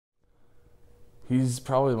He's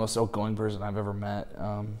probably the most outgoing person I've ever met.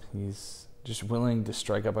 He's just willing to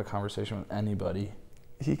strike up a conversation with anybody.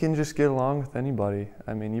 He can just get along with anybody.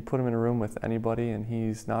 I mean, you put him in a room with anybody and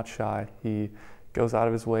he's not shy. He goes out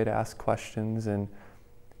of his way to ask questions and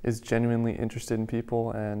is genuinely interested in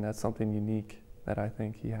people, and that's something unique that I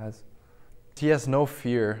think he has. He has no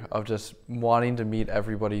fear of just wanting to meet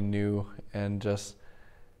everybody new and just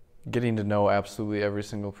getting to know absolutely every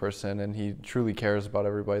single person, and he truly cares about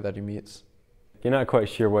everybody that he meets. You're not quite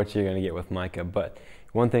sure what you're going to get with Micah, but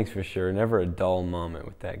one thing's for sure, never a dull moment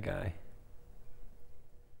with that guy.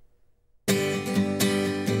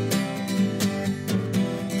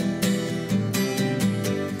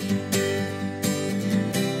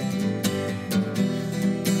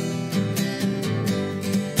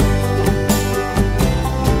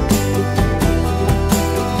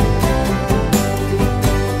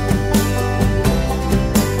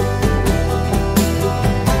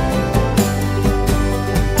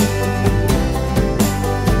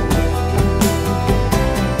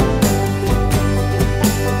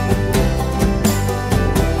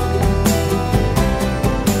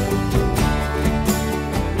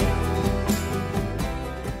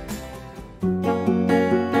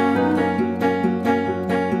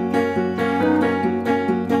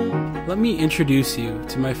 Let me introduce you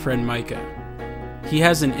to my friend Micah. He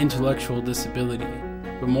has an intellectual disability,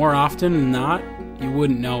 but more often than not, you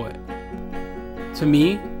wouldn't know it. To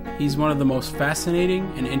me, he's one of the most fascinating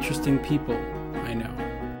and interesting people I know.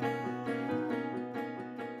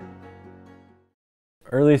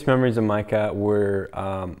 Earliest memories of Micah were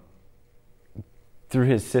through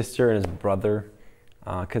his sister and his brother,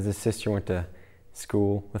 because his sister went to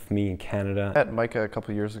school with me in Canada. I met Micah a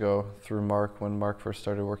couple years ago through Mark when Mark first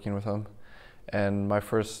started working with him. And my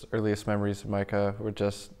earliest memories of Micah were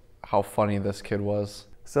just how funny this kid was.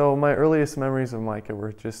 So my earliest memories of Micah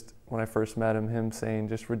were just when I first met him saying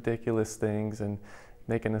just ridiculous things and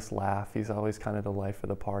making us laugh. He's always kind of the life of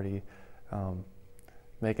the party,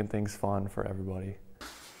 making things fun for everybody.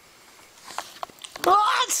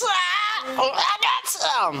 What's that? I got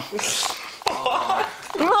some. What?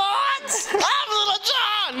 I'm Little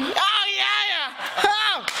John. Oh, yeah.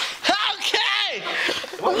 Oh, okay.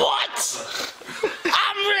 What?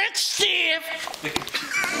 I'm Rich Steve.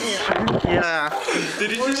 Yeah.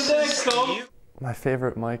 Did you do that? My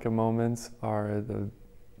favorite Micah moments are the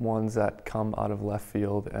ones that come out of left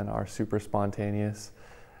field and are super spontaneous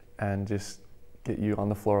and just get you on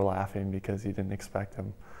the floor laughing because you didn't expect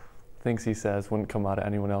them. Things he says wouldn't come out of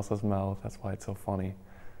anyone else's mouth. That's why it's so funny.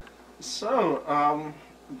 So,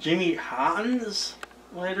 Jimmy Hans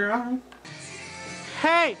later on?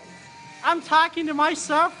 Hey, I'm talking to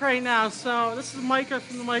myself right now, so this is Micah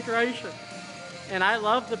from the Micah Riter Show. And I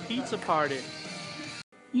love the pizza party.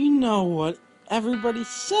 You know what everybody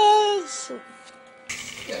says.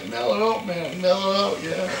 Yeah, mellow out, man. Mellow out,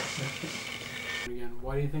 yeah. Again,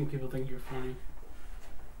 why do you think people think you're funny?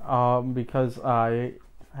 Because I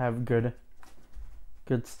have good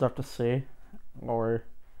stuff to say, or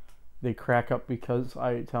they crack up because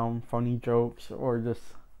I tell them funny jokes, or just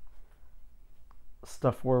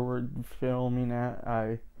stuff where we're filming at.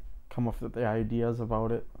 I come up with the ideas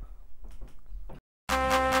about it.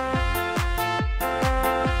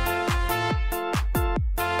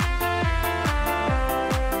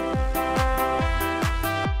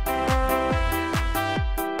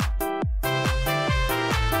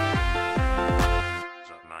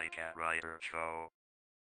 Micah Riter Show.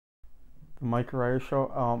 The Micah Riter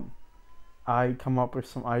Show, I come up with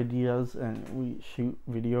some ideas and we shoot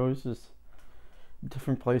videos just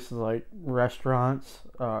different places like restaurants,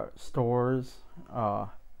 stores,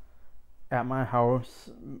 at my house,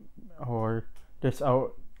 or just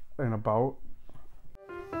out and about.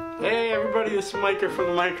 Hey everybody, this is Micah from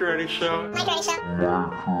the Micah Riter Show. Micah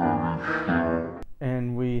Riter Show.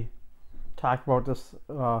 And we talk about this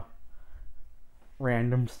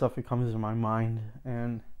random stuff that comes to my mind,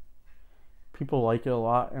 and people like it a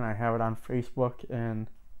lot, and I have it on Facebook, and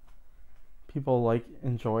people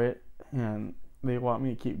enjoy it, and they want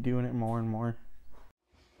me to keep doing it more and more.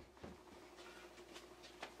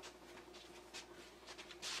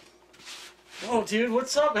 Oh, dude,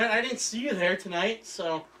 what's up, man? I didn't see you there tonight,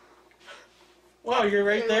 so... Wow, you're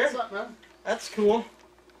right there? What's up, man? That's cool.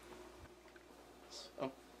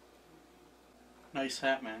 Oh. Nice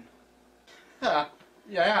hat, man.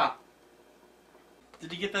 Yeah.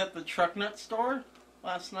 Did you get that at the Truck Nut store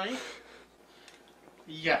last night?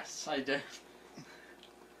 Yes, I did.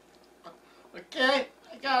 Okay,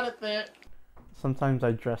 I got it there. Sometimes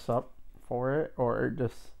I dress up for it, or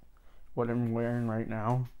just what I'm wearing right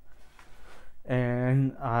now.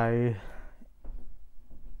 And I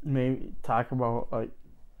maybe talk about like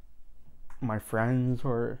my friends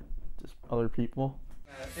or just other people.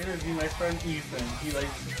 Interview my friend Ethan. He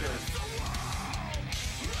likes the church.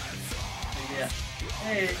 Yeah.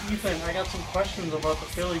 Hey Ethan, I got some questions about the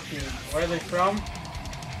Philly team. Where are they from?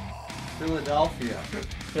 Philadelphia.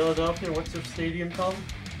 Philadelphia. What's their stadium called?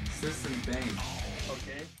 Citizen Bank.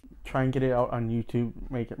 Okay. Try and get it out on YouTube,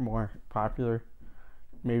 make it more popular.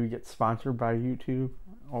 Maybe get sponsored by YouTube,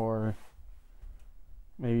 or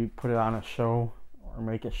maybe put it on a show, or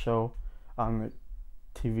make a show on the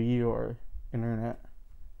TV or internet.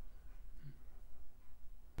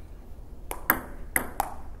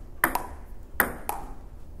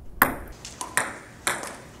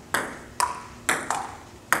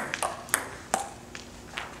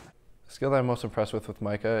 The skill that I'm most impressed with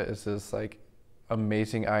Micah is his like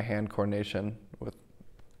amazing eye-hand coordination with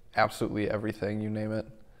absolutely everything, you name it.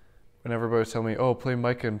 When everybody was telling me, oh, play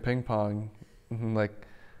Micah in ping pong, I was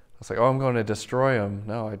like, oh, I'm going to destroy him.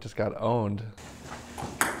 No, I just got owned.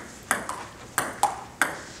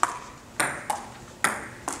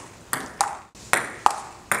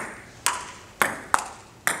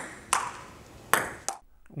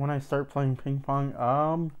 When I start playing ping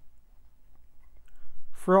pong,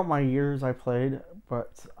 throughout my years I played,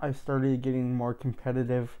 but I started getting more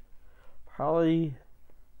competitive probably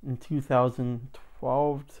in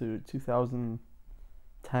 2012 to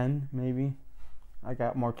 2010 maybe. I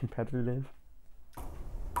got more competitive.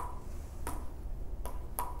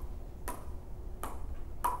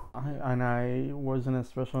 I was in a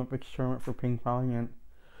Special Olympics tournament for ping pong and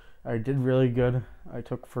I did really good. I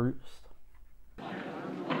took first.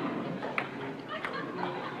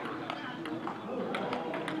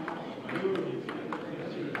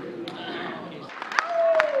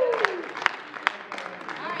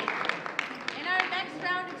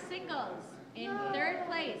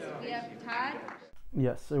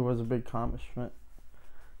 Yes, it was a big accomplishment.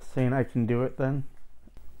 Saying I can do it then.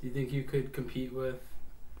 Do you think you could compete with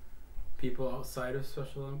people outside of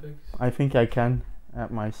Special Olympics? I think I can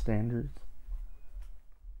at my standards.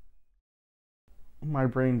 My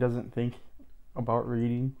brain doesn't think about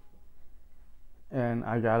reading. And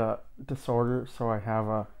I got a disorder, so I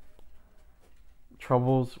have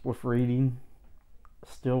troubles with reading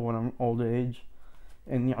still when I'm old age.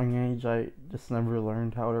 In young age, I just never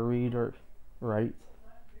learned how to read or write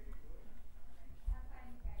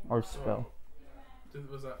or spell.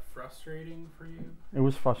 Was that frustrating for you? It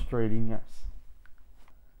was frustrating, yes.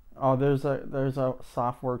 Oh, there's a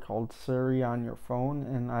software called Siri on your phone,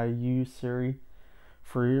 and I use Siri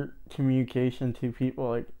for your communication to people,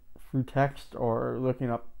 like through text or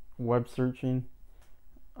looking up web searching.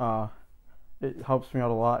 It helps me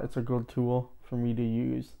out a lot. It's a good tool for me to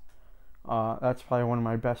use. That's probably one of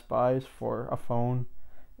my best buys for a phone,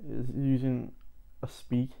 is using a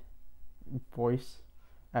speak voice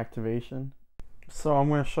activation. So I'm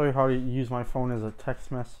going to show you how to use my phone as a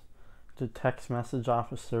text message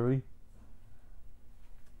off of Siri.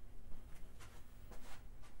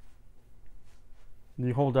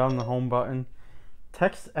 You hold down the home button.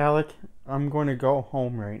 Text Alec, I'm going to go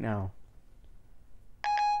home right now.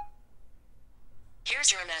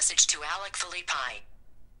 Here's your message to Alec Filippi.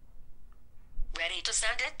 Ready to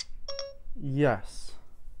send it? Yes.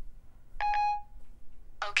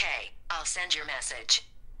 Okay, I'll send your message.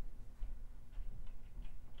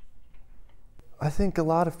 I think a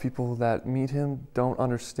lot of people that meet him don't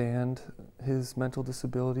understand his mental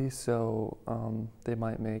disability, so they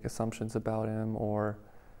might make assumptions about him, or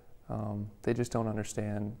they just don't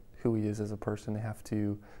understand who he is as a person. They have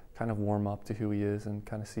to kind of warm up to who he is and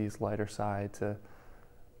kind of see his lighter side to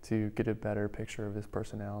get a better picture of his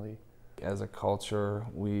personality. As a culture,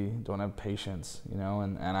 we don't have patience, you know,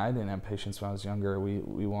 and I didn't have patience when I was younger. We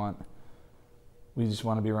just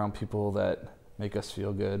want to be around people that make us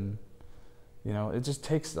feel good. You know, it just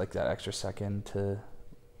takes like that extra second to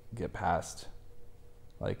get past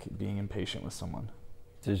like being impatient with someone.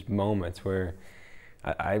 There's moments where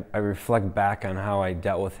I reflect back on how I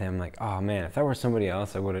dealt with him, like, oh man, if that were somebody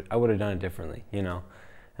else, I would have done it differently, you know.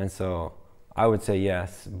 And so I would say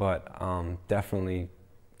yes, but definitely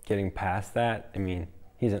getting past that. I mean,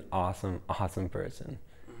 he's an awesome person,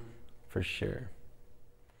 for sure.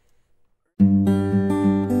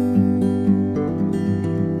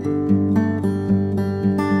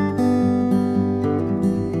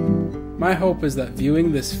 My hope is that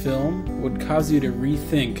viewing this film would cause you to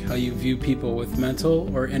rethink how you view people with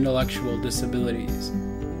mental or intellectual disabilities.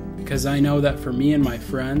 Because I know that for me and my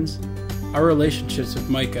friends, our relationships with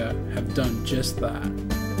Micah have done just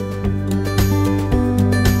that.